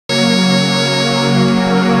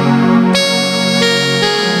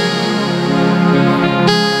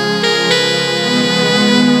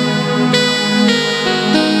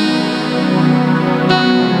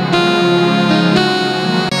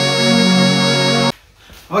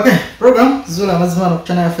Okay, program Zula Mazima no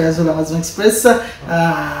channel ya Zula Mazima Express.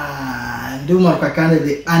 Nduma kakande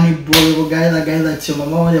the unbelievable guys that your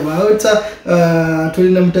mama wale baota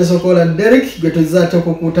tulina mteso kola Derek gwetuza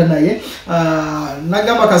tokukuta naye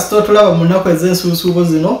nagamba kasito tulaba munako ezensusubo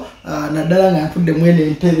zino nadala nga tudde mwene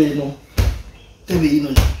ntebe ino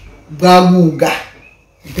bwaguga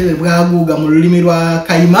ntebe bwaguga mu lulimi lwa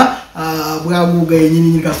Kaima bwaguga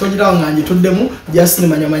yenyini kasojira nganje tuddemu just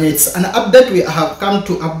nimanya it's an update. We have come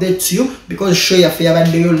to update you because show ya fe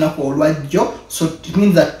yabaddeyo lunako olwajjo, so it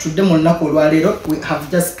means that today mu lunako olwalero we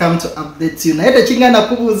have just come to update you. Naye tekingana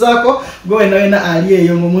kubuzaako gwe wena ali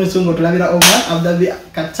eyo mu mwesongo tulabira Oman, Abu Dhabi,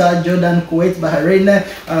 Qatar, Jordan, Kuwait, Bahrain,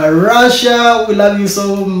 Russia. We love you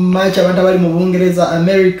so much. Abantu bali mu Bungereza,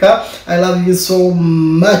 America, I love you so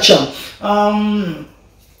much.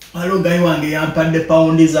 Alo guy wange yampadde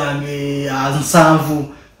paundi zange 7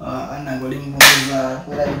 anangoli mbuza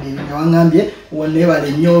wala bidinga wangambye wone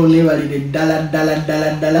bale nyo ne bali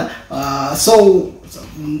dala so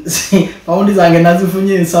paundi zange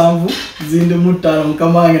nazifunye 7 zinde mutano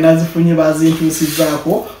mukamange nazifunye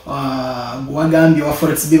bazintusizako gwagambye wa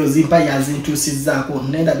forex bureau zimpa yazintusizako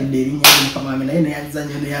nenda bidinga mukamange naye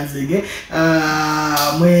yazanye ne yazege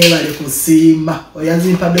mwe bale kusima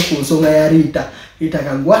oyazimpadde ku nsonga ya Rita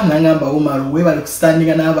itakagwa nangamba Umaru we bali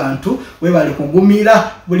kustandinga n'abantu we bali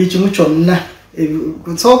kugumira buli kimu kyonna.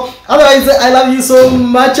 So otherwise I love you so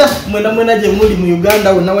much. Mwena je muri mu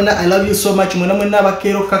Uganda wena I love you so much. Mwena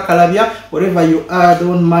abakero kakalabya wherever you are,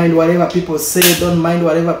 don't mind whatever people say, don't mind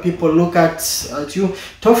whatever people look at you.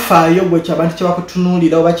 Tofayo gwe kyabantu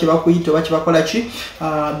kyabakutunulira oba kyebakuyita oba kyebakola ki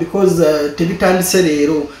because tebitandise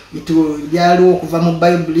leero itu byali okuva mu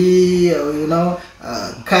Bible, you know,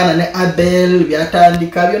 Kana ne Abel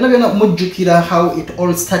byatandika byonna mujjukira how it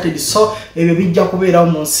all started. So ebyo bijja kubeerawo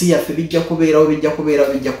mu nsi yaffe, bijja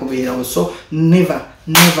kubeerawo. So never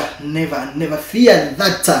fear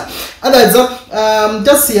that. Otherwise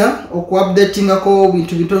just here oku updating ako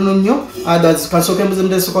bintu bitono nnyo. Others kasoke mbuze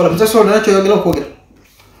mteso kola mteso nacho yogera okwogera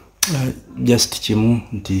just kimu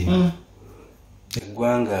nti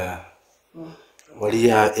eggwanga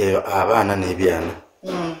wali abaana n'ebyana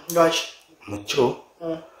gachi mucho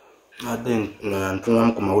ade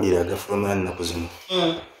ntunamu ku mawulire agafuluma ennaku zino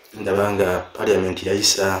ndabanga parliament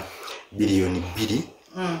yayisa billion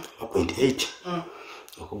 2.8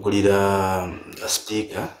 okugulira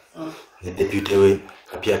speaker ne deputy we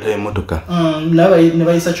kapyata emotoka ne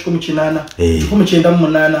bayisa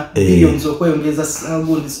 18 billion zokweyongeza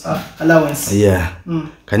allowance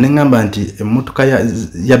kane ngamba nti emotoka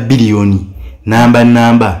ya billion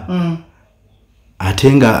namba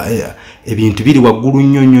atenga ebintu biri waggulu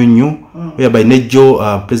nnyo whereby nejo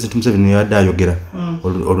President Museveni yadde ayogera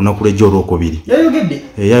olunaku lw'ejjo olwokubiri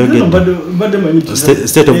yayogedde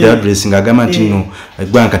state of the address ng'agamba nti nno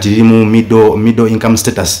eggwanga kati liri mu middle income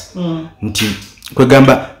status nti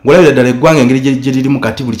kwegamba ngolabira ddala eggwanga engeri gye lirimu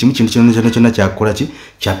kati buli kimu kintu kyonna kyakola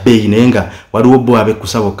kya bbeeyi naye nga waliwo bo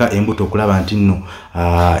abekusaboka embuto okulaba nti nno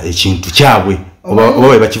ekintu kyabwe oba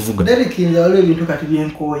bwe bakivuga Derikinza waliwo ebintu kati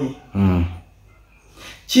byenkooye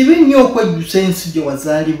kibi nnyo okwejjusa ensi gye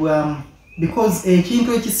wazaalibwamu because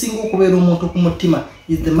ekintu ekisinga okubeera omuntu ku mutima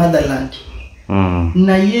is the motherland.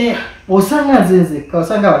 Naye osanga nzenzekka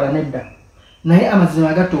osanga abala nedda naye amazima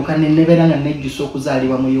agatuuka nennebeera nga nejjusa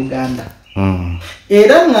okuzaalibwa mu Uganda.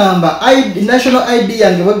 Era ngamba national ID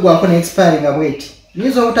yange bweggwako ne expire nga bweti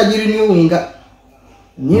nyinza obutagirinewinga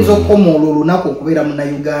nyinza okukoma olwo olunaku okubeera muna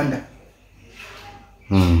Uganda.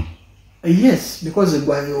 Yes, because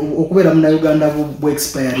okubeera muna Uganda bu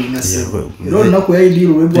expiring ase ero olunaku ya ID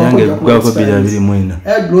lwegwako biri mwina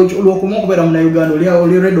olwokuma okubeera muna Uganda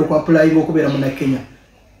oli ready oku apply okubeera muna Kenya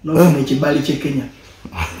nofuna ekibali kye Kenya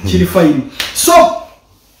kiri fine. So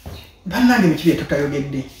bannange bikibye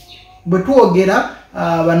tutayogedde bwe tuwogera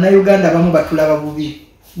bannayuganda abamu batulaba bubi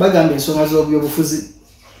bagamba ensonga z'obyobufuzi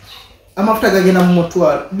amafuta gagenda mu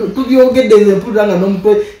mutwalo tubyogedde empulira nga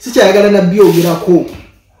n'omutwe sikyayagala nabyogerako.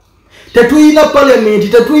 Tetuyina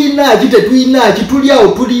parliament, tetuyina kitulyawo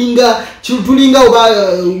tulinga oba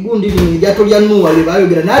gundi lyato lya Nuwa le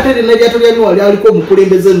bayogera n'ate ne lyato lya Nuwa lyaliko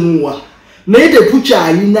omukulembeze Nuwa naye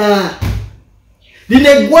tetukyalina lino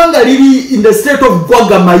eggwanga liri in the state of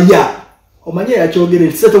Gwagamaya. Omanye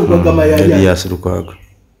yakyogere state of Gwagamaya Elias Lukwago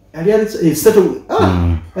state of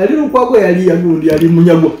ali Lukwago yali yagundi yali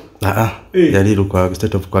Munyago yali Lukwago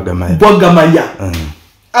state of Gwagamaya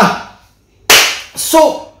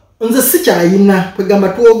so nze sikyayina kwegamba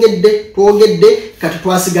twogedde kati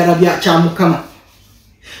twasigala bya kyamukama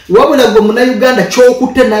wabula gwe muna Uganda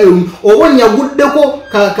kyokutte nayo oba nyaguddeko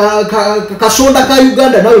kasonda ka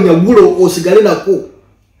Uganda nayo nyagulo osigale nako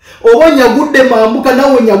oba nyagudde mambuka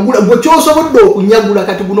nawe nyagula gwe kyosobodde okunyagula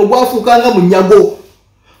kati guno gwafuukanga mu nyago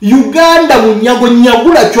Uganda mu nyago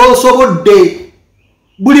nyagula kyosobodde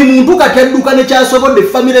buli muntu kati adduka ne kyasobodde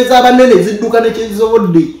famire z'abanene zidduka ne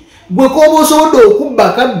kyezisobodde gwe koba osobodde okubba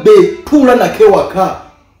kabbe tuula nakewaka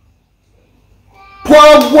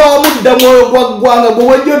twagwamu dda mwoyo gwa ggwanga gwe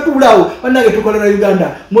wajja otuulawo bannange tukolera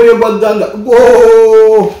Uganda mwoyo gwa ggwanga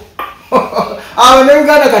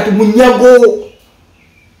Uganda kati mu nyago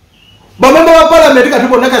bamemba wa parliament kati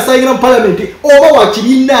bonna kasayingira mu parliament oba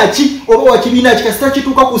wakibiina ki kasita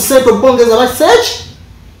kituuka ku sente bongeza ba search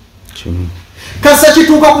kasita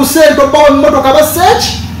kituuka ku sente oba emmotoka ba search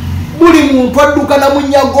buli muntu adduka na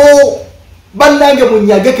munyago bannange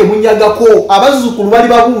munyageke munyagako abazzukulu bali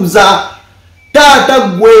babuuza taata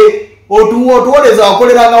gwe otuwoleza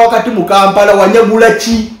wakoleranga wakati mu Kampala wanyagula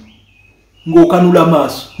ki ng'okanula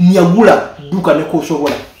maaso nyagula dduka ne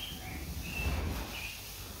kosobola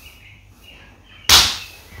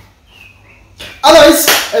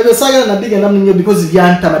otherwise ebesagala nabigenda munyo because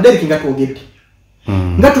byantama Derek nga twogedde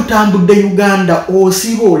nga tutambudde Uganda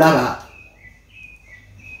osiba olaba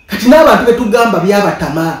kati n'abantu betugamba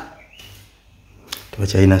byabatama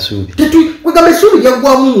tubakyalina suubi kwegamba essuubi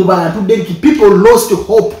lyagwamu mu bantu Derek people lost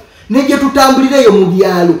hope nejje tutambulireyo mu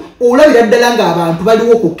byalo olabira ddala ng'abantu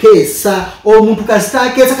baliwo okukeesa omuntu kasita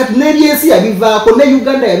akeesa kati n'ebyensi yabivaako ne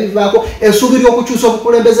Uganda yabivaako essuubi ly'okukyusa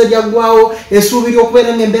obukulembeze lyagwawo essuubi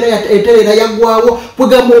ly'okubeera ng'embeera eterera yagwawo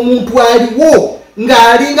kwegamba omuntu aliwo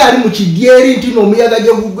ng'ali mu kidyeri nti n'omuyaga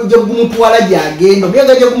gye gumutwala gyagenda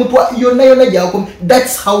omuyaga gye gumutwala yonna gyakoma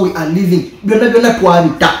that's how we are living byonna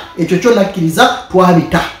twabita ekyo kyonna kkiriza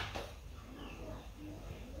twabita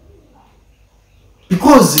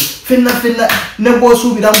because fenna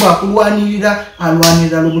nebwosuubira mbu akulwanirira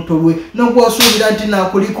alwanirira lubuto lwe nebwosuubira nti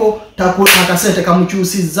nakuliko akasente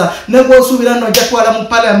kamukyusizza nebwosuubira nojja twala mu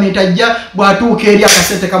parliament ajja bwatuuka eri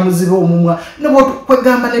akasente kamuziba omumwa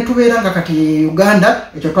nebwokwegamba netubeera nga kati Uganda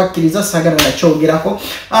ekyo twakkiriza sagala nakyogerako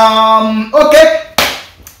okay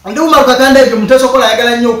ndiwuma lukakanda ebyo Muteesa Okola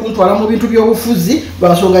ayagala nnyo okuntwala mu bintu by'obufuzi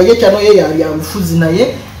lwansonga ye kyano ye yali abufuzi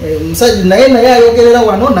naye omusajja naye ayogerera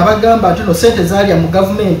wano nabagamba nti no sente zaalya mu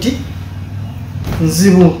gavumenti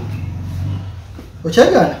nzibu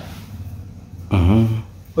okyagana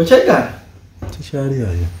okyagana kikyali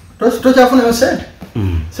ayo tokyafunayo sente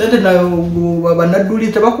sente nayo banadduli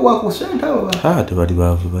tebakuwaku sente abo tebali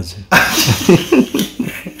baavu baze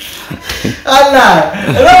Allah,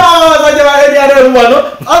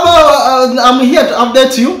 I'm here to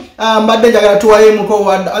update you. Mbadde njagala tuwayemuko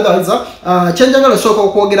otherwise kyenjagala osooka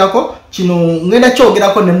okwogerako kino ngenda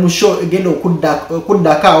kyogerako ne musho egenda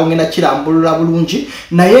okuddako ngenda kirambulula bulungi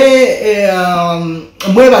naye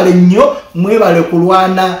mwebale nnyo mwebale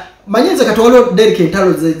kulwana manyize kati waliwo Derek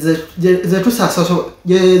entalo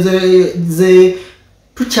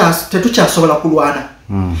tetukyasobola kulwana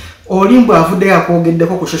olimbu avuddeyo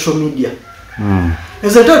akwogeddeko ku social media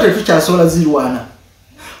ezo ntalo tetukyasobola zirwana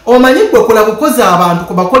omanyi gwe kola bukozi abantu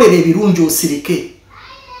kubakolera ebirungi osirike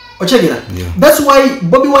okyegera that's why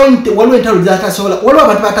Bobi Wine waliwo entalo zatasobola waliwo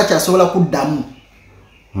abantu batakyasobola kuddamu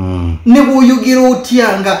ne bw'oyogera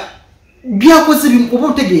otya nga byakoze oba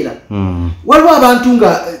otegeera waliwo abantu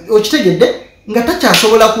nga okitegedde nga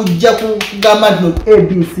takyasobola kujja kugamba nti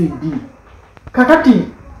ABCD kakati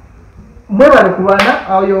mwebale kulwana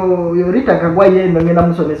yo Rita Kagwa yeno ngenda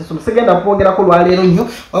musomesa segenda kwogera lwaleero nnyo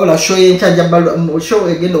wabula show yenkyajja show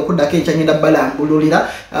egenda okuddako enkya ngenda balambululira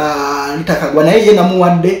Rita Kagwa naye ye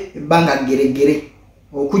namuwadde ebbanga geregere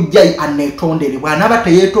okujja anetondere bw'anaaba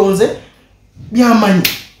teyeetonze byamanyi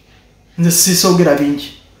nze sisogera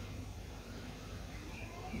bingi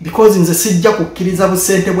because nze sijja kukkiriza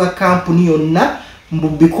busente bwa kampuni yonna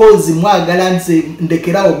because mwagala nze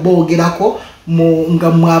ndekerawo boogerako nga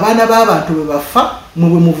mwabaana b'abantu bwe bafa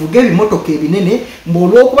mwe muvuga ebimotoka ebinene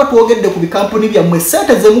olw'okuba twogedde ku bikampuni byammwe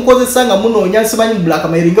sente ze mukozesa nga munoonya nsimanyi mu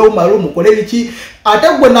blackmail nga bumala mukole biki ate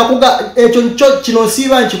gwe nakuga ekyo kino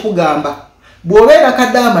nsiiba nkikugamba bw'obeera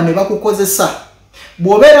kadaama ne bakukozesa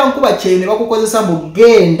bw'obeera nkuba kyene ne bakukozesa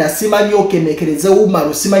mugenda simanyi okenekereze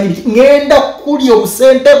wumalo simanyi biki ngenda kulya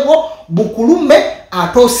obusente bwo bukulume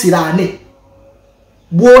ate osiraane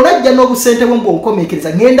bw'onajja n'obusente bwo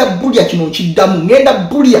mbw'onkomekereza ngenda bulya kino nkiddamu ngenda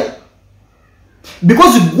bulya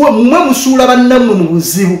because mmwe musuula bannammwe mu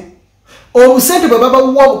buzibu obusente bwe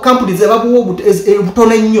babawa kampuni ze babuwa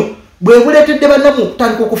obutono ennyo bwe buleetedde bannammwe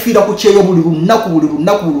okutandika okufiira ku kyeyo buli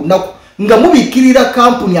lunaku nga mubikkirira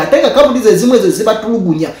kampuni ate nga kampuni ze zimu ezo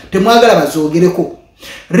zibatulugunya temwagala bazoogereko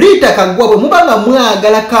Rita Kagwa bwe muba nga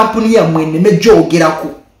mwagala kampuni yammwe enneme gyogerako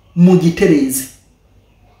mugitereeze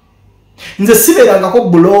nze sibeerangako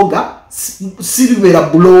buloga siribera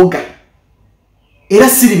blogger era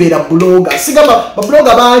siribera blogger sigamba ba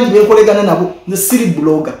blogger bangi benkolegana nabo nze siri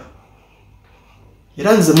blogger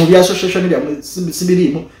era nze mu bya association ya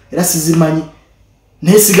sibirimo era sizimanyi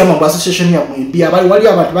nesigama mu association ya mwembi abali wali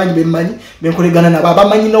abantu bangi bemanyi benkolegana nabo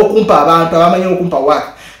abamanyi n'okumpa abantu abamanyi n'okumpa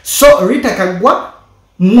waka so Rita Kagwa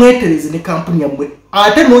mwetereze ne kampuni yamwe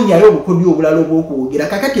ate nonyayo obukodi obulala obwokuwogera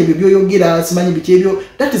kakati ebyo byoyogera simanyi biki ebyo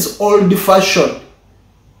that is old fashion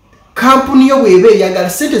kampuni yo bwebe yagala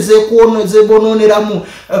sente zebononeramu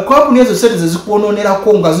kampuni ezo sente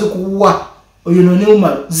zezikuononerako nga zikuwa oyo none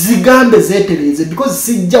umalo zigambe zetereze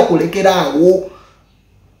because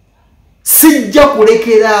sijja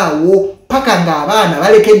kulekeraawo paka nga abaana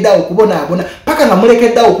balekeddawo kubonaabona paka nga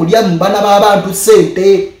mulekeddawo kulya mu bana b'abantu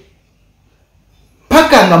sente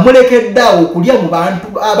paka nga mulekeddawo kulya mu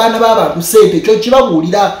bantu abaana b'abantu sente kyo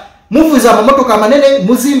kibabuulira muvuza amamotoka manene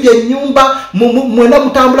muzimbye ennyumba mwenda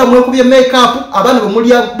mutambula mwekubye makeup abaana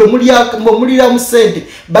bemulira mu sente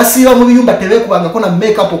basiiba mu biyumba tebekubangako na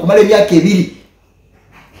makeup okumala emyaka 2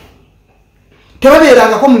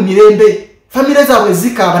 tebabeerangako mu mirembe family zaabwe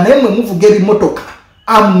zikaaba naye mwe muvuga ebimotoka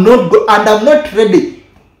I'm not ready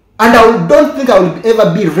and I don't think I will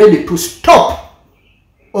ever be ready to stop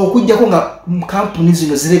okujjako nga companies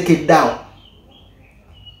zino zirekeddawo.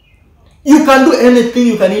 You can do anything,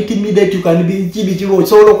 you can intimidate, you can be chibichibo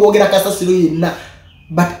solo kwogera kasasiro yenna,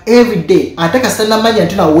 but every day ataka sana manya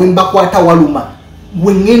ntina wemba kwata waluma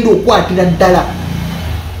wengendo kwatira ddala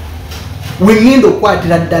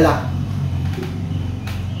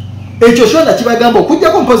ekyo shonda kibagamba okujja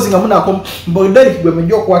kompozinga munako Derek gwe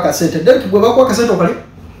mujjo kwa kasente Derek gwe bakwa kasente okali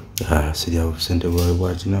sirya sente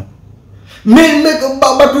bwa kina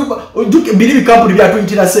batu duke bilibi company bya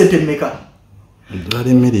tuyitira sente meka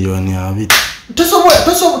 $2 million 2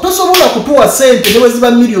 tosobola kutuwa sente newe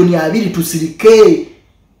ziba milioni 2 tusirike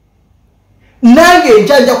nange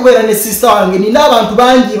njanja kubeera ne sister wange nina abantu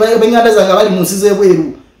bangi benganda zanga bali mu nsize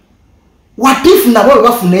bweru what if nabo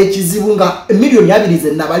bafuna ekizibu nga milioni 2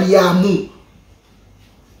 ze nabali yamu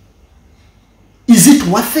is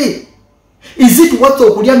it worth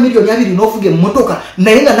okulya milioni 2 nofuge mmotoka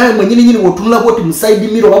naye nga nawe mwenyini nyini wotunula boti mu side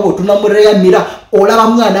mirror wabo otuna mu rear mirror olaba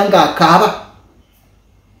mwana nga akaaba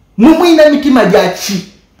mumwina mitima jachi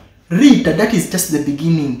Rita that is just the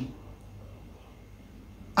beginning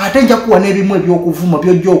atenja kuwa nebimwe byokuvuma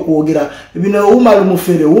byojjo okwogera bino umalu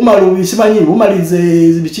mufere umalu bisimanyi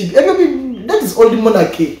umalize bichi ebyo that is old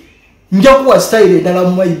monarchy nja kuwa style dala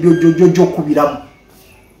mu byojjo kubiramu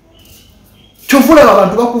chofula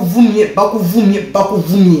abantu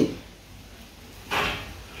bakuvumye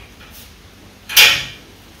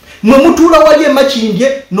mwe mutula wali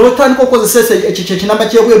emachindye notandika okozesa ekyo kinamba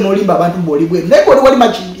kyebwe nolimba abantu bolibwe naye wali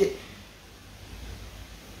machindye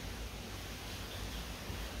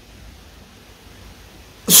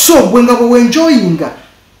so nga bwe enjoyinga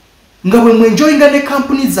ne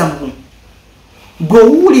company zammwe bwe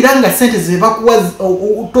wuulira nga sente zebakuwa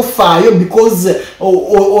tofaayo because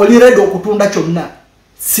oli ready okutunda kyonna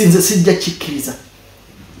sinze sijja kikkiriza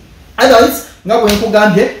otherwise nga bwe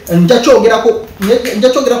nkugambye nja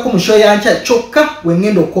kyogerako mu show yankya kyokka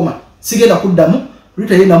wengenda okukoma sigenda kuddamu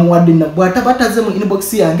Rita yena muwadde na bwata bataze mu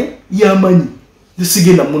inbox yange yamanyi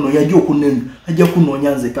sigenda muno yajja okunenya ajja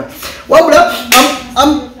kunoonya nzeka wabula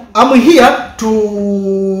I'm here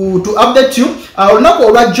to update you. Olunaku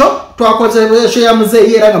olwajjo twakoze show ya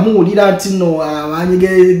Muzeeyi era nga muwulira nti no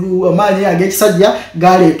amaanyi ag'ekisajja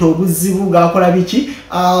galeeta obuzibu gakola biki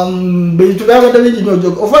bintu byabadde bingi nnyo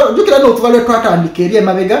ojjukira n'okuva lwe twatandika eri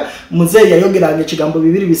emabega Muzeeyi yayogeranga ekigambo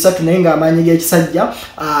 2-3 naye ng'amaanyi g'ekisajja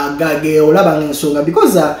olabanga ensonga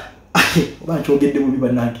because oba nkyogedde bubi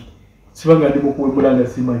bannange sibanga ndi mukuwemula nga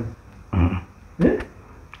simanyi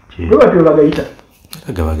bwe batyo bagayita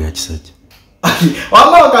agabaga kisajja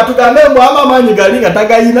wama katugambe mbwa amanyi gali nga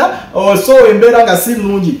tagayina so embeera nga si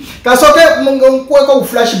nnungi kasoke nkweko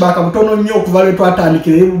flashback butono nnyo okuva lwe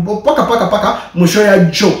twatandikire paka mu show ya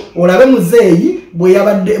Joe olabe Muzeeyi bwe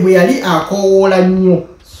yali akoola nnyo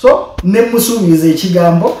so ne musuubiza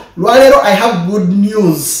ekigambo lwaleero I have good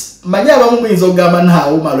news manya abamu muyinza okugamba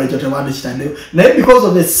naawo malo ekyo tewandikitaddeyo naye because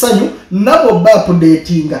of Essanyu nabo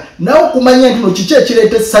bapudetinga nawe okumanya nti no kiki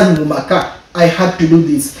ekireeta essanyu mu maka I had to do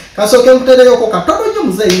this. Kasoke mkutereyoko katono nyo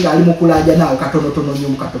Muzeeyi nga ali mukulaja nao katono nyo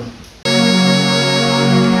mukatono.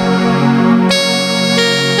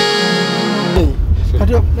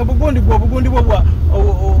 Kati nabugundi bwa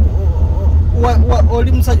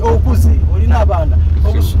oli musajja okuze oli n'abaana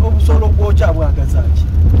obusolo bwokya bwagazaki.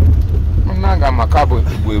 Nanga amakabwe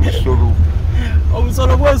bwe busolo.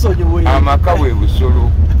 Obusolo bwensonyi bwe. Amakabwe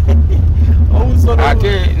busolo.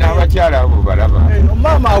 ate n'abakyala abo balaba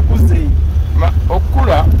mama akuze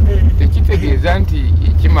okukula tekitegeeza nti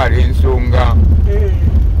kimala ensonga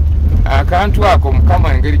akantu ako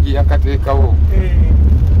mukama engeri gye yakateekawo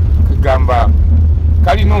kagamba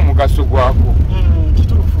kalina omugaso gwako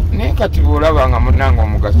naye kati bw'olaba nga munnanga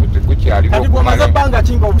omugaso tegukyaliwo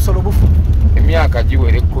emyaka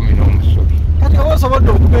giwere 10 n'omusobi kati osobodde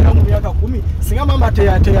okubeera mu myaka 10 singa mama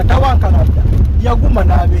teyatawankanadda yaguma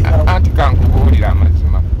n'abeerawo anti kankubuulira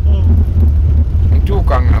amazima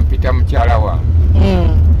ntuuka nga mpita mukyala wange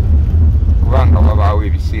kubanga wabaawo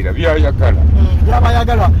ebiseera byayagala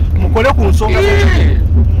byabayagala mukole ku nsonga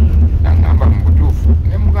nagamba mu butuufu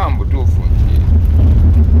ne mugamba mu butuufu nti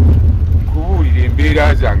nkubuulira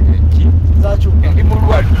embeera zange ki ndi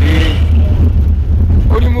mulwadde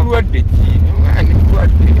oli mulwadde ki ndi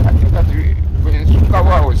mulwadde ate kati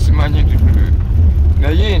bwensukabwawo simanyi nti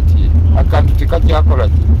naye nti akantu tekakyakola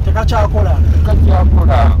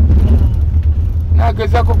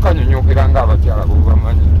nagezako kanyonyogera ng'abakyala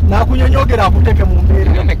bwebamanyi nakunyonyogera akuteke mu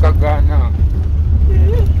mbeera ne kagaana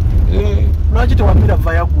lwaki tewamira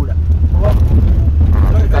vayagula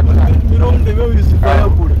mirongo ebyobizi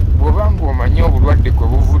vayagula bw'obanga omanyi obulwadde kwe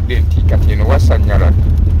buvudde nti kati eno wasanyaladde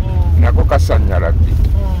nako kasanyaladde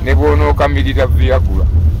ne bw'onookamirira vyagula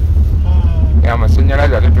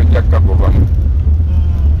amasanyalaze ate tojja kugagobamu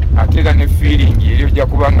ate era ne fiiringi eri ojja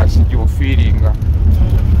kuba nga sijja ofiiringa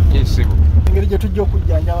esibu engeri gye tujja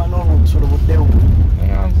okujjanjaba n'olwo obusolo buddewo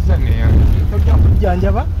yanziza neyanziza tojja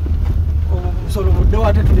kujjanjaba obusolo buddewo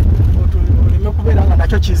ate oleme kubeera nga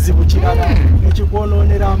nakyo kizibu kirala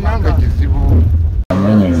ekikwonoonera amanga kizibu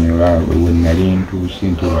amanyonyola we nali ntuuse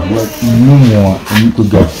nti nyumya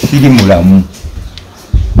nkuga siri mulamu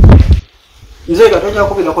nze nga tojja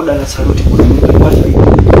kubirako ddala saluti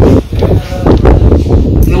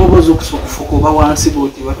nimubuuza okufuka oba wansi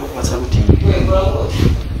boti batokuba saluti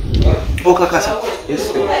okakasa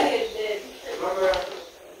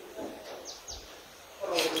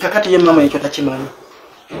kakati ye mama ekyo takimanyi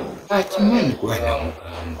akimanyi kwana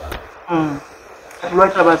mugamba kati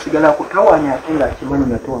lwaki aba asigala kutawanya ate nga akimanyi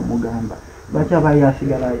nga tewamugamba lwaki aba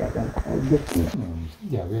yasigala ayagala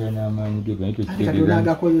omusajja abeera n'amaanyi ge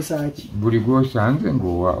nagakozesa ki buli gwosanze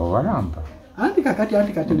ng'owalampa anti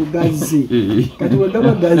kati bugazze kati bwedda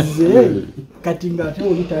bagazze kati ng'ate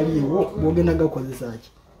obitaliiwo bwogenda gakozesa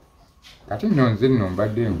ki kati nno nze nno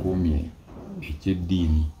mbadde nkuumye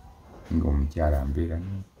ekyeddiini ng'omukyala mbeera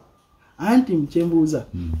anti kyembuuza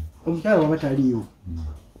omukyala waba taliiwo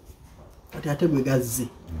kati ate bwe gazze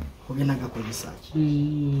ogenda gakozesa ki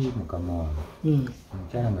mukama wange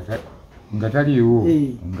omukyala nga taliiwo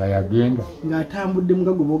nga yagenda ng'atambudde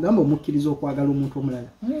mugago bwogamba omukkiriza okwagala omuntu omulala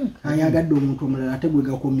ayagadde omuntu omulala ate gwe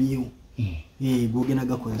gakomyewo bwogenda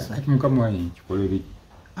gakozesa kati mukama wange nkikolere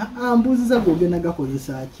mbuuziza gwogenda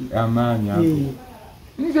gakozesa ki amaanyi ago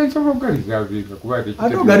nze nsobola ogalizaavinga kuba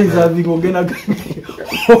ate ogalizaavinga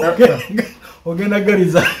ogenda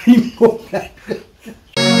galizaavinga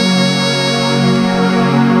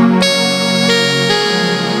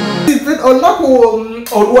olunaku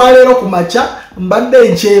olwaleero ku makya mbadde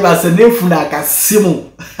nkyebase nenfuna akasimu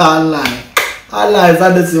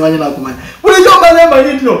ezadde simanyi nakumanya bulijjo mbaze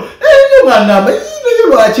manyi tino eyo ng'anamba eyo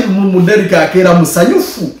lwaki muderika akeera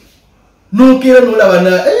musanyufu nokeera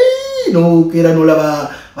nolaba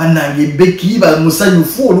bannange beki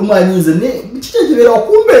bamusanyufu olumanyi nze kiki ekibeera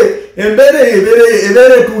okumbe embeera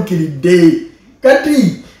ebeera etuukiridde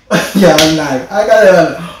kati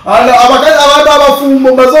abantu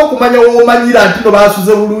abafumbo maze okumanya womanyira nti no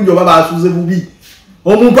basuze bulungi oba basuze bubi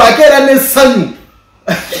omuntu akeera n'essanyu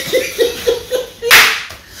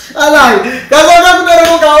kazoka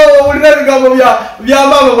kuteremukawo owulire ebigambo bya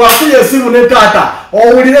mama bwakuya esimu ne taata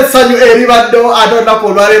owulire essanyu eribaddewo ate olunaku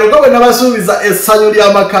olwaleero nga bwe nabasuubiza essanyu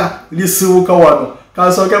ly'amaka lisibuka wano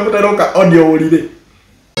kansooke muteroka audio owulire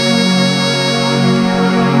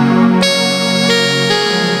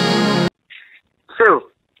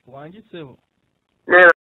wangi sebo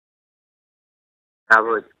lero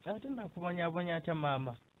abodi ate nakumanyabonya atya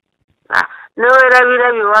maama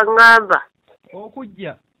newerabirabye wangamba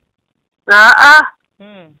okujja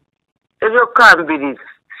ebyokukambiriza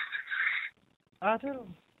ate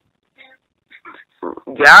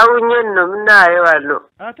gyawunye nno munaaye wano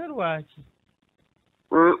ate lwaki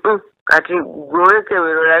kati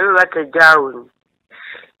gwewekebera olabe bategyawunye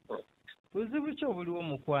buzibu ki obuliwo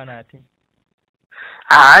mukwana ate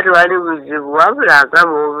tewali buzibu wabulanga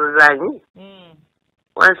mubumanyi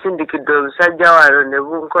wansindikidde omusajja wano ne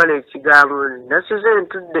bunkola ekigambo nasuze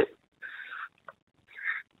ntudde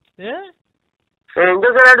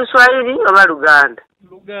njogera Luswayiri oba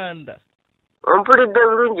Luganda Ompulidde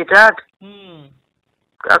bulungi taata.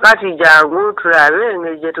 Kakati jangu tulabe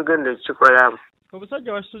engeri gye tugenda okukikolamu.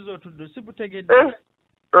 Obusajja wasuze otudde si butegedde.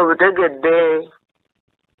 Obutegedde.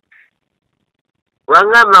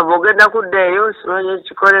 Wangamba bw'ogenda kuddaeyo simanyi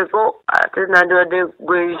ekikoleko ate nandibadde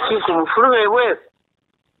gwe ki ku mufulume bwe.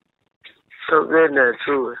 Togenda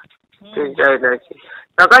tuula. Tekyalina ki.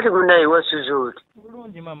 Kakati munaye wasuze oti.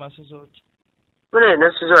 Bulungi maama asuze oti. Munaye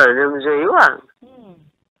nasuze wano ne muzeeyi wange.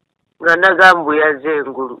 Nga nagamba yaze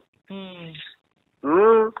engulu.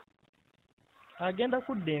 Agenda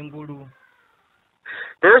kudda engulu.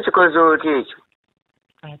 Leero kikoze oti ekyo?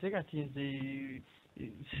 Ate kati nze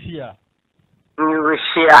siya.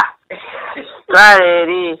 Siya. Twala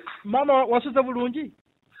eri. Maama wasuze bulungi?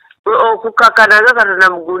 Okukakanaga Katonda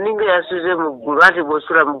mu ggulu ninga yasuze mu ggulu ati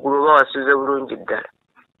bw'osula mu ggulu oba wasuze bulungi ddala.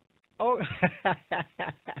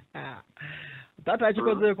 Taata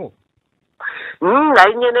akikozeeko?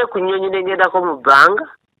 Nali nyene ku nnyonyi nengendako mu bbanga.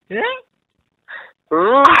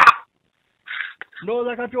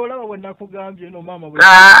 Ndowooza kati olaba bwe nakugambye no maama bwe.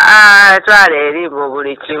 Twala eri mu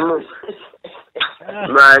buli kimu.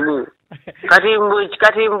 Maani. Kati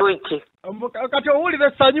mbuki. Kati owulira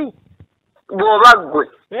essanyu? Bw'oba ggwe.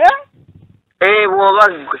 Bw'oba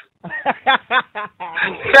ggwe.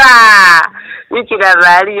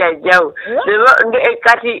 Nikiraba ali yajjawo.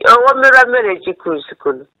 Kati owomerwa mmere ekikuusi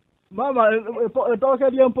kuno. Maama ettooke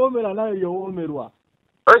ly'empoomera nayo yowoomerwa.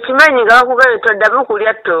 Okimanyi nga bakugambye toddamu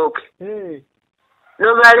kulya ttooke.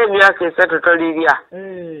 N'omala emyaka 3 tolirya.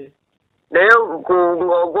 Naye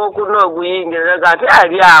ogwokuna oguyingira nga ate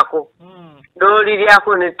alyako.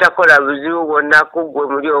 N'oliryako n'ettakola buzibu bwonna kuggwe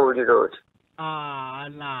muli owulira oti.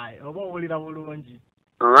 Naye oba owulira bulungi.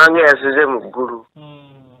 Omange yasuze mu ggulu.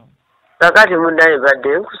 Kakati munnaye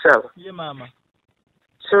badde nkusaba. Ye maama.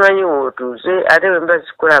 Simanyi wootuuze ate bwe mba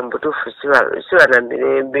sikola mu butuufu siba na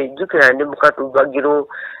mirembe jjukira ndi mukatubagiro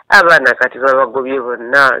abaana kati babagobye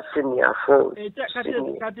bonna senior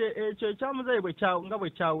 4. Kati ekyo ekyamuzeeyi nga bwe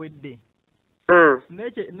kyawedde.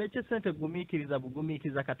 N'ekyo ssente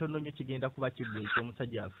bugumiikiriza katono nnyo kigenda kuba kiggwe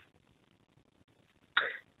ekyomusajja afe.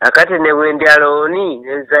 Akati ne bwe ndi alooni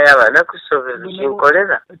nezzayo abaana ku ssomero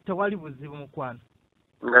kinkolera. Tewali buzibu mukwano.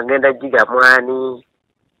 Nga ngenda giga mwani.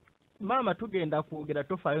 Maama tugenda kwogera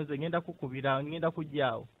tofaayo nze ngenda kukubira ngenda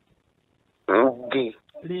kujjaawo. Ndi.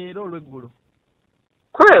 Leero olw'eggulo.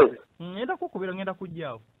 Kweli? Ngenda kukubira ngenda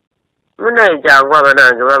kujjaawo. Munaye jangu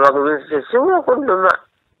abanange babagobese simu okunnuma.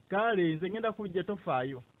 Kale nze ngenda kujja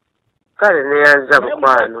tofaayo. Kale neyanza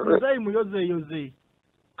mukwano. Muzeeyi muyozeeyoze.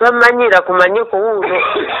 Tomanyira kumanye kuwuno.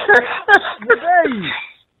 Muzeeyi.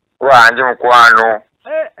 Wanje mukwano.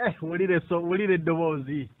 Wulire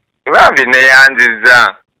eddoboozi. Bambi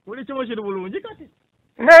neyanziza. Buli kimu kiri bulungi kati?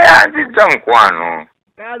 Neyanziza mukwano.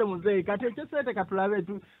 Kale muzeeyi kati ekyo ssente katulabe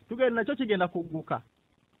tugenda nakyo kigenda kugguka.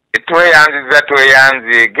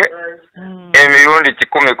 Tweyanzige emirundi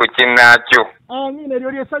 10 ku kinnaakyo. Amiina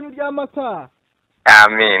eryo ly'essanyu ly'amaka.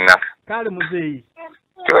 Amiina. Kale muzeeyi.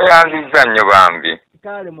 Tweyanziza nnyo bambi.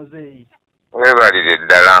 Kale muzeeyi. Weebalire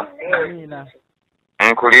ddala. Amiina.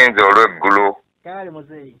 Nkulinze olw'eggulu. Kale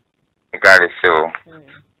muzeeyi. Kale ssebo.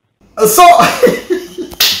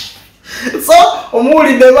 So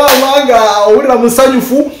omuwulidde maama nga owulira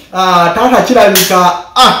musanyufu taata kirabika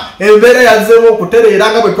embeera yazzeemu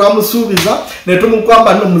okutereera nga bwe twamusuubiza ne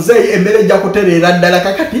tumukwamba nno muzeeyi embeera ejja kutereera ddala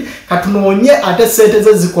kakati katunoonye ate ssente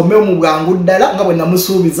ze zikome mu bwangu ddala nga bwe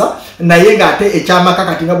namusuubiza naye ng'ate ekyamaka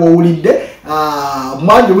kati nga bw'owulidde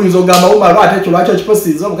mwangi buyinza ogamba bumalwa ate ekyo lwaki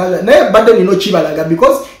okiposiiza omukazi naye badde nina okibalaga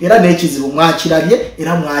because era n'ekizibu mwakirabye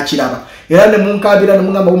era mwakiraba era ne munkabira ne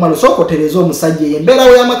mugamba bumala osooka otereeza omusajja eyo embeera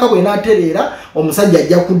we y'amaka bw'enaatereera omusajja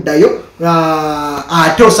ajja kuddayo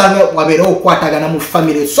ate osanga wabeerewo okukwatagana mu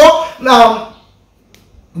family so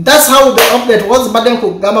that's how the update was badde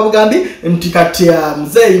nkugamba bugambi nti kati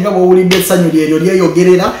muzeeyi nga bw'owulidde essanyu lyeryo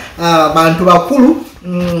lyeyogerera bantu bakulu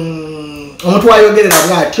omuntu wayogerera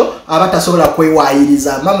bw'atyo aba tasobola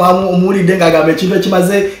kwewaayiriza mama omuwulidde ng'agamba ekintu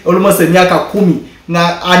ekimaze almost emyaka 10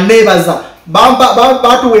 nga aneebaza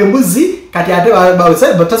batuwa embuzi kati ate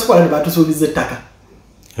batasobola ne batusuubiza ettaka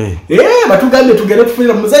batugambye tugende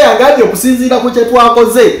tufunire muzeeyi agambye okusinziira ku kye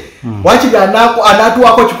twakoze wakiri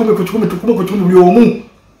anaatuwako 10 ku 10 buli omu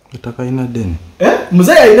ettaka ina ddene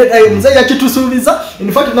muzeeyi yakitusuubiza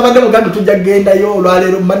infact nabadde mugambye tujja kugendayo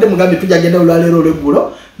olwaleero mbadde mugambye tujja kugendayo olwaleero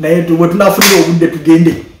olw'eggulo naye bwe tunafunira obudde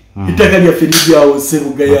tugende ettaka lyaffe ligyawo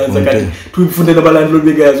sebugayanza kati tufune nabalandiro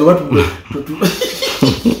byegayanza oba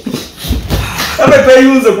abe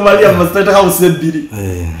tweyunze kumalya mu state house ebbiri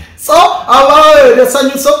So,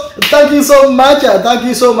 thank you so much. Thank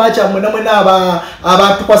you so much.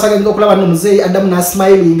 Aba tukwasaka ngokulaba no Muzeeyi Adamu na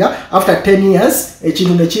smiling after 10 years.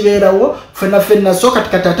 Ekintu ne kiberawo fena so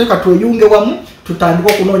katika tuyunge wamu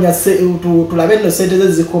tutandika kunonya tulabe no sente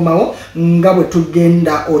zikomawo ngabwe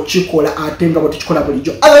tugenda okikola ate ngabwe tukikola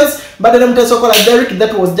bulijjo. Otherwise, badale mutesokola Derek,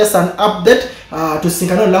 that was just an update.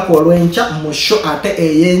 Tusinkana lako olwencha musho ate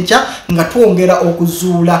eyencha nga tuongera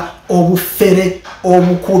okuzuula obufere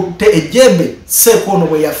obukutte ejembe sekono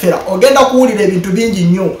bwe yafera ogenda kuwulira ebintu bingi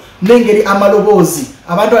nnyo n'engeri amalobozi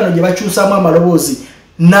abantu bano gye bakyusamu amalobozi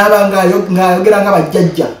n'abanga ngayogera nga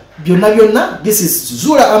bajjajja byonna this is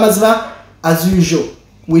Zula amazima as usual.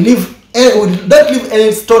 We don't leave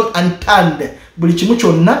any stone unturned. Buli kimu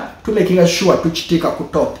kyonna to making sure tukiteeka ku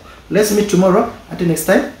top. Let's meet tomorrow. Until next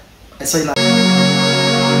time, I sign out.